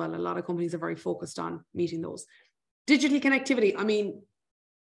Goals as well. A lot of companies are very focused on meeting those. Digital connectivity, I mean,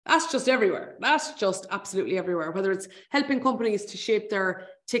 that's just everywhere. That's just absolutely everywhere, whether it's helping companies to shape their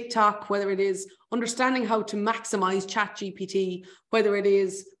TikTok, whether it is understanding how to maximize ChatGPT, whether it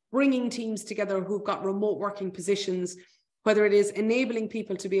is bringing teams together who've got remote working positions, whether it is enabling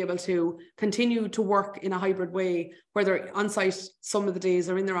people to be able to continue to work in a hybrid way, where they're on site some of the days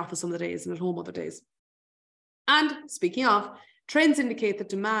or in their office some of the days and at home other days. And speaking of, trends indicate that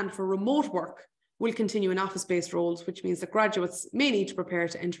demand for remote work will continue in office-based roles, which means that graduates may need to prepare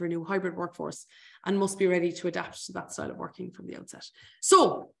to enter a new hybrid workforce and must be ready to adapt to that style of working from the outset.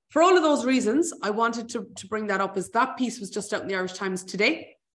 So for all of those reasons, I wanted to bring that up, as that piece was just out in the Irish Times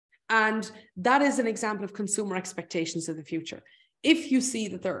today. And that is an example of consumer expectations of the future. If you see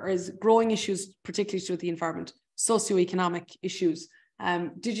that there is growing issues, particularly with the environment, socioeconomic issues,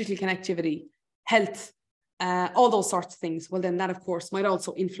 digital connectivity, health, all those sorts of things, well, then that, of course, might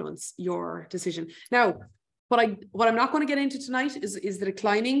also influence your decision. Now, what I'm not going to get into tonight is the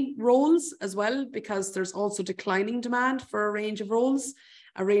declining roles as well, because there's also declining demand for a range of roles,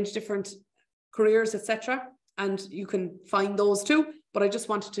 a range of different careers, etc. And you can find those too. But I just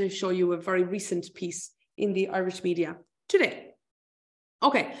wanted to show you a very recent piece in the Irish media today.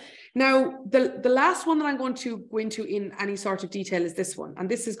 Okay, now the last one that I'm going to go into in any sort of detail is this one, and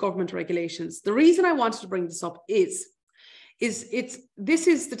this is government regulations. The reason I wanted to bring this up is this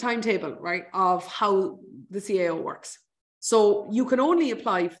is the timetable, right, of how the CAO works. So you can only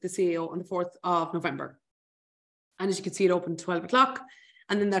apply for the CAO on the 4th of November. And as you can see, it opened 12 o'clock.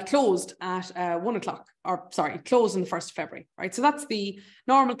 And then that closed at 1 o'clock, or sorry, closed on the 1st of February, right? So that's the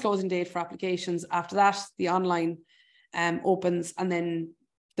normal closing date for applications. After that, the online opens, and then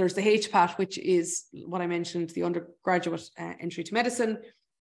there's the HPAT, which is what I mentioned, the undergraduate entry to medicine.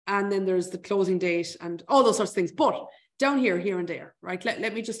 And then there's the closing date and all those sorts of things. But down here and there, right?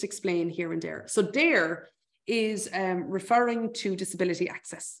 Let me just explain here and there. So there is referring to disability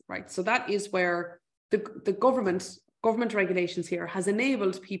access, right? So that is where the government regulations here has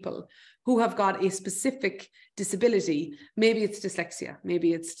enabled people who have got a specific disability. Maybe it's dyslexia,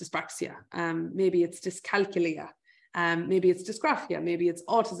 maybe it's dyspraxia, maybe it's dyscalculia, maybe it's dysgraphia, maybe it's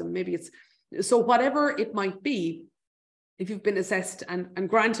autism, maybe it's, so whatever it might be, if you've been assessed and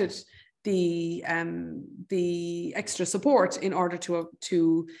granted the extra support in order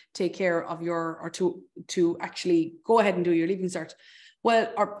to take care of your, or to actually go ahead and do your Leaving Cert,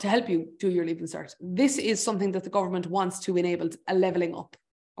 well, or to help you do your Leaving Cert. This is something that the government wants to enable a levelling up,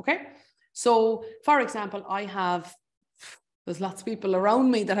 okay? So, for example, there's lots of people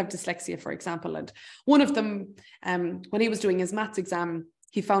around me that have dyslexia, for example, and one of them, when he was doing his maths exam,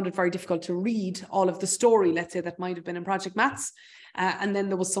 he found it very difficult to read all of the story, let's say, that might have been in Project Maths, and then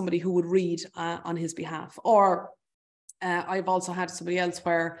there was somebody who would read on his behalf. Or I've also had somebody else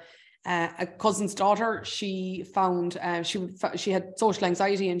where a cousin's daughter, she found she had social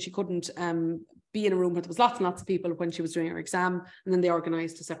anxiety and she couldn't be in a room where there was lots and lots of people when she was doing her exam, and then they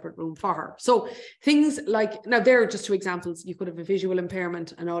organized a separate room for her. So things like, now there are just two examples. You could have a visual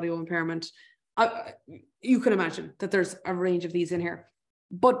impairment, an audio impairment. You can imagine that there's a range of these in here.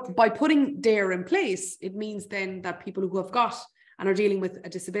 But by putting DARE in place, it means then that people who have got and are dealing with a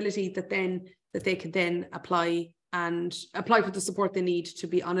disability, that they can then apply for the support they need to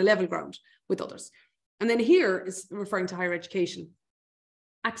be on a level ground with others. And then here is referring to higher education.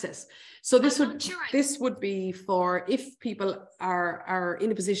 access. So this would be for if people are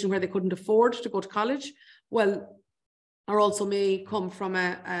in a position where they couldn't afford to go to college, well, or also may come from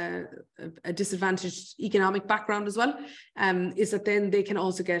a disadvantaged economic background as well, is that then they can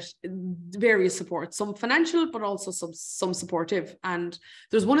also get various support, some financial, but also some supportive. And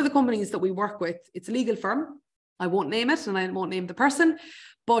there's one of the companies that we work with, it's a legal firm. I won't name it and I won't name the person,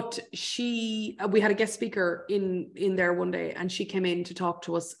 but we had a guest speaker in there one day, and she came in to talk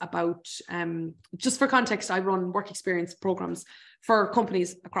to us about, just for context, I run work experience programs for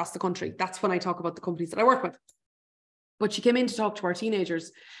companies across the country. That's when I talk about the companies that I work with. But she came in to talk to our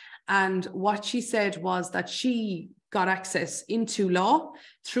teenagers, and what she said was that she got access into law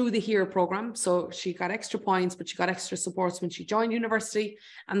through the HERE program. So she got extra points, but she got extra supports when she joined university,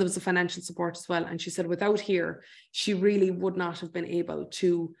 and there was a financial support as well. And she said without HERE, she really would not have been able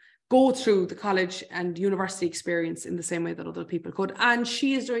to go through the college and university experience in the same way that other people could. And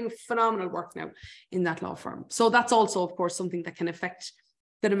she is doing phenomenal work now in that law firm. So that's also, of course, something that can affect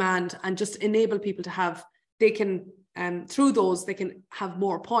the demand and just enable people to have, they can, through those, they can have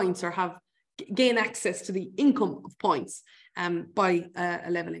more points or gain access to the income of points by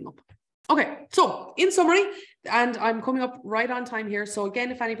leveling up. Okay, so in summary, and I'm coming up right on time here. So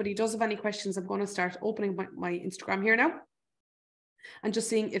again, if anybody does have any questions, I'm going to start opening my Instagram here now and just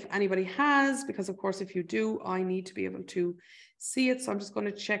seeing if anybody has, because of course, if you do, I need to be able to see it. So I'm just going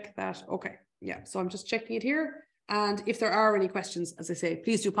to check that. Okay, yeah, so I'm just checking it here. And if there are any questions, as I say,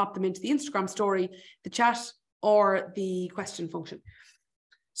 please do pop them into the Instagram story, the chat, or the question function.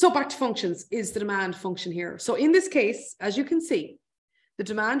 So back to functions is the demand function here. So in this case, as you can see, the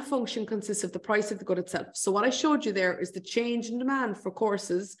demand function consists of the price of the good itself. So what I showed you there is the change in demand for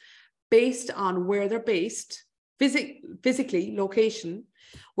courses based on where they're based, physically, location,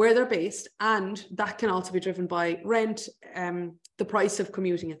 where they're based, and that can also be driven by rent, the price of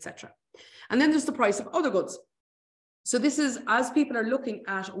commuting, etc. And then there's the price of other goods. So this is, as people are looking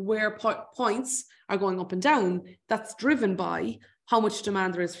at where points are going up and down, that's driven by how much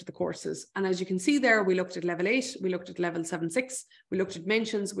demand there is for the courses. And as you can see there, we looked at level 8, we looked at level 7-6, we looked at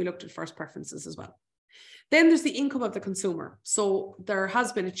mentions, we looked at first preferences as well. Then there's the income of the consumer. So there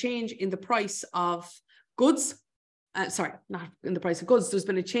has been a change in the price of goods. Sorry, not in the price of goods. There's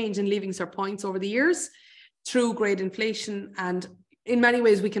been a change in Leaving Cert points over the years through grade inflation. And in many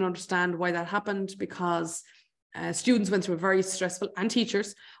ways, we can understand why that happened, because students went through a very stressful, and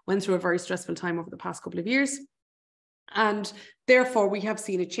teachers went through a very stressful time over the past couple of years. And therefore, we have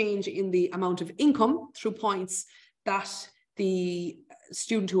seen a change in the amount of income through points that the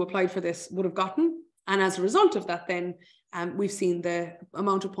student who applied for this would have gotten. And as a result of that, then we've seen the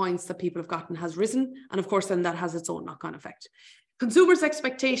amount of points that people have gotten has risen. And of course, then that has its own knock-on effect. Consumers'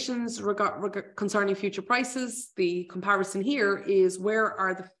 expectations concerning future prices, the comparison here is where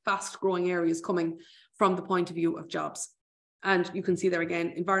are the fast-growing areas coming from the point of view of jobs. And you can see there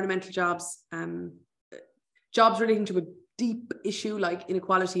again, environmental jobs, jobs relating to a deep issue like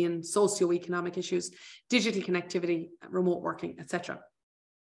inequality and socioeconomic issues, digital connectivity, remote working, etc.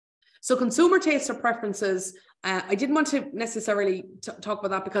 So consumer tastes or preferences, I didn't want to necessarily talk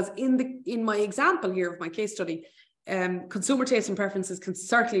about that because in my example here of my case study, consumer tastes and preferences can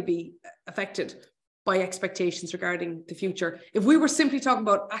certainly be affected by expectations regarding the future. If we were simply talking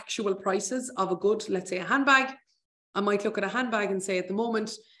about actual prices of a good, let's say a handbag, I might look at a handbag and say at the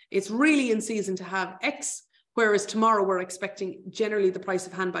moment, it's really in season to have X, whereas tomorrow we're expecting generally the price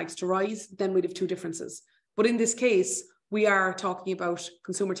of handbags to rise, then we'd have two differences. But in this case, we are talking about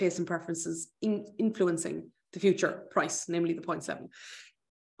consumer tastes and preferences influencing the future price, namely the 0.7.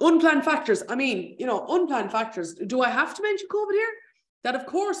 Unplanned factors. I mean, unplanned factors. Do I have to mention COVID here? That, of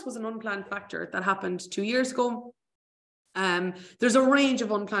course, was an unplanned factor that happened 2 years ago. There's a range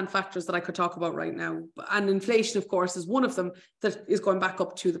of unplanned factors that I could talk about right now. And inflation, of course, is one of them that is going back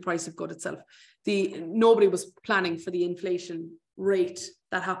up to the price of good itself. Nobody was planning for the inflation rate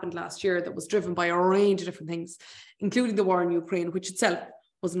that happened last year that was driven by a range of different things, including the war in Ukraine, which itself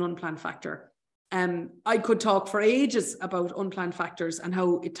was an unplanned factor. I could talk for ages about unplanned factors and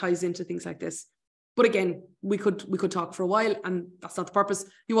how it ties into things like this. But again, we could talk for a while, and that's not the purpose.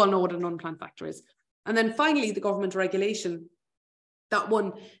 You all know what an unplanned factor is. And then finally, the government regulation. That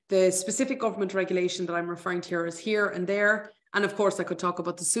one, the specific government regulation that I'm referring to here is here and there. And of course, I could talk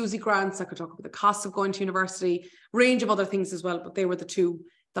about the SUSI grants. I could talk about the cost of going to university, range of other things as well. But they were the two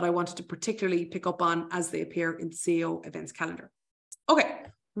that I wanted to particularly pick up on as they appear in the CAO events calendar. Okay,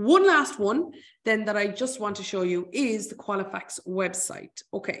 one last one then that I just want to show you is the Qualifax website.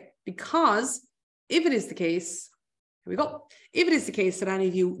 Okay, because if it is the case, here we go. If it is the case that any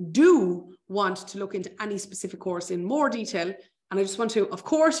of you do want to look into any specific course in more detail, And I just want to, of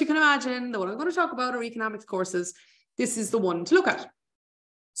course, you can imagine that what I'm going to talk about are economics courses. This is the one to look at.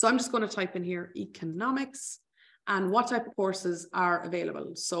 So I'm just going to type in here economics and what type of courses are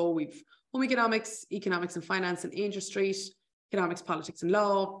available. So we've home economics, economics and finance and Angel Street, economics, politics and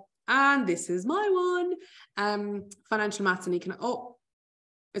law. And this is my one, financial maths and economics. Oh,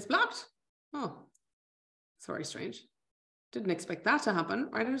 it's blocked. Oh, it's very strange. Didn't expect that to happen.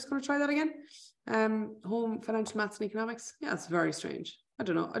 Right, I'm just going to try that again. Home, financial maths and economics. Yeah, it's very strange. I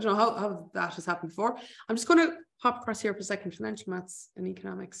don't know how that has happened before. I'm just going to hop across here for a second. Financial maths and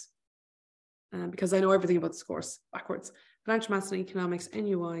economics. Because I know everything about this course backwards. Financial maths and economics,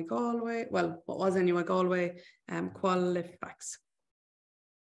 NUI Galway. Well, what was NUI Galway? Qualifax.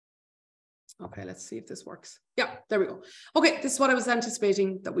 Okay, let's see if this works. Yeah, there we go. Okay, this is what I was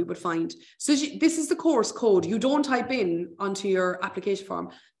anticipating that we would find. So this is the course code. You don't type in onto your application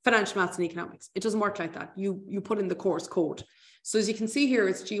form, financial maths and economics. It doesn't work like that. You put in the course code. So as you can see here,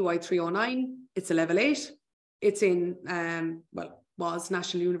 it's GY 309. It's a level 8. It's in, was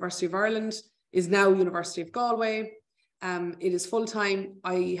National University of Ireland, is now University of Galway. It is full-time.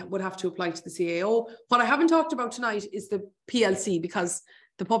 I would have to apply to the CAO. What I haven't talked about tonight is the PLC, because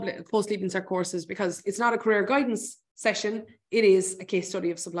the public post-Leaving Cert courses, because it's not a career guidance session, it is a case study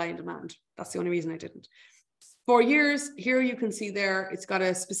of supply and demand. That's the only reason I didn't. 4 years, here you can see there, it's got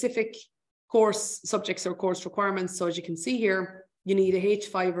a specific course subjects or course requirements. So as you can see here, you need a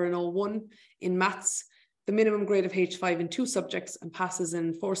H5 or an O1 in maths, the minimum grade of H5 in 2 subjects, and passes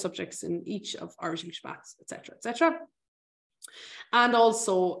in 4 subjects in each of Irish, English, maths, etc., etc. And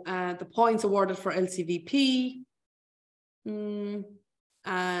also the points awarded for LCVP.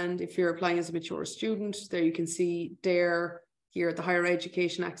 And if you're applying as a mature student, there you can see DARE here, the higher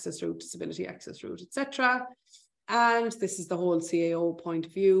education access route, disability access route, etc. And this is the whole CAO point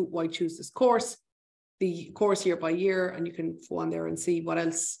of view. Why choose this course? The course year by year, and you can go on there and see what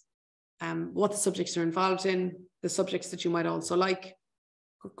else, what the subjects are involved in, the subjects that you might also like,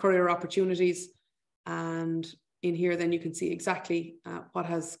 career opportunities. And in here, then you can see exactly what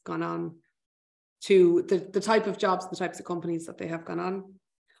has gone on to the type of jobs, the types of companies that they have gone on.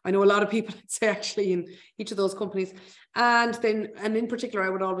 I know a lot of people say actually in each of those companies. And in particular, I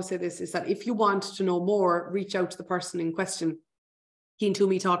would always say this, is that if you want to know more, reach out to the person in question. Cian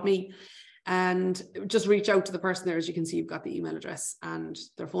Toomey taught me, and just reach out to the person there. As you can see, you've got the email address and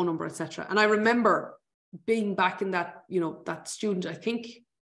their phone number, etc. And I remember being back in that, that student, I think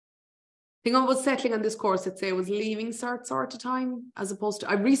I was settling on this course, I'd say it was Leaving Cert sort of time, as opposed to,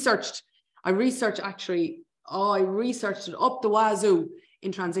 I researched it up the wazoo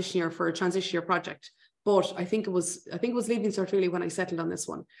in transition year for a transition year project. But I think it was Leaving Cert really when I settled on this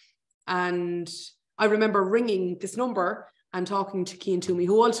one. And I remember ringing this number and talking to Cian Toomey,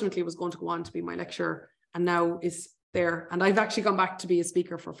 who ultimately was going to go on to be my lecturer and now is there. And I've actually gone back to be a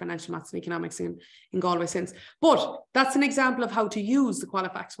speaker for financial maths and economics in Galway since. But that's an example of how to use the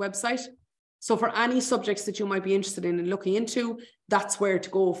Qualifax website. So for any subjects that you might be interested in and looking into, that's where to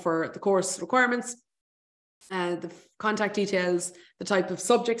go for the course requirements, the contact details, the type of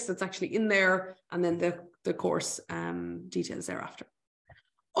subjects that's actually in there, and then the course details thereafter.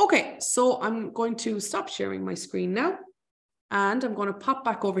 Okay, so I'm going to stop sharing my screen now, and I'm going to pop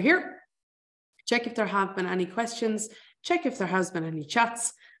back over here, check if there have been any questions, check if there has been any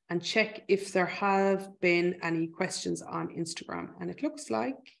chats, and check if there have been any questions on Instagram. And it looks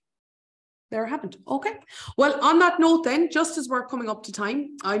like there haven't. Okay. Well, on that note then, just as we're coming up to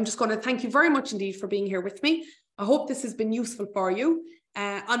time, I'm just going to thank you very much indeed for being here with me. I hope this has been useful for you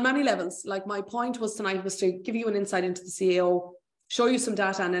on many levels. Like my point was tonight was to give you an insight into the CAO, show you some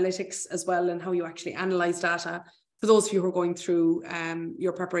data analytics as well, and how you actually analyze data for those of you who are going through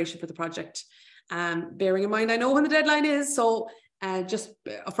your preparation for the project. Bearing in mind, I know when the deadline is, so just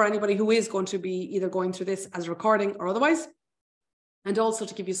for anybody who is going to be either going through this as a recording or otherwise, and also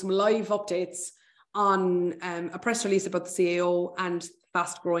to give you some live updates on a press release about the CAO and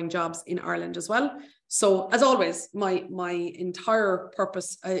fast growing jobs in Ireland as well. So as always, my entire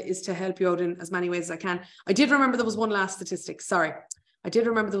purpose is to help you out in as many ways as I can. I did remember there was one last statistic. Sorry. I did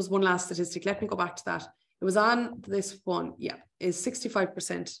remember there was one last statistic. Let me go back to that. It was on this one. Yeah, is 65%.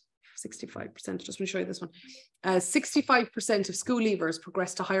 65%. Just want to show you this one. 65% of school leavers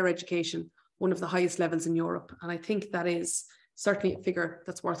progress to higher education, one of the highest levels in Europe. And I think that is certainly a figure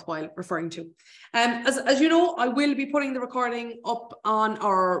that's worthwhile referring to. As you know, I will be putting the recording up on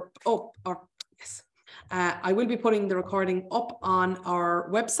I will be putting the recording up on our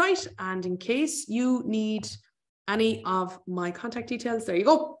website. And in case you need any of my contact details, there you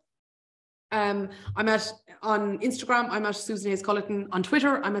go. I'm on Instagram, I'm at Susan HayesCulleton. On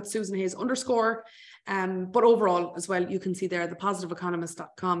Twitter, I'm at Susan Hayes _. But overall as well, you can see there,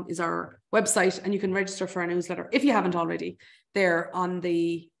 thepositiveeconomist.com is our website, and you can register for our newsletter if you haven't already there on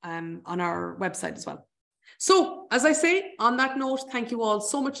our website as well. So as I say, on that note, thank you all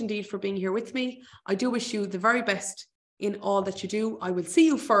so much indeed for being here with me. I do wish you the very best in all that you do. I will see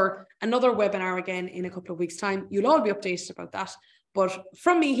you for another webinar again in a couple of weeks' time. You'll all be updated about that. But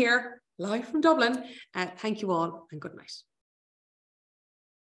from me here, live from Dublin, thank you all and good night.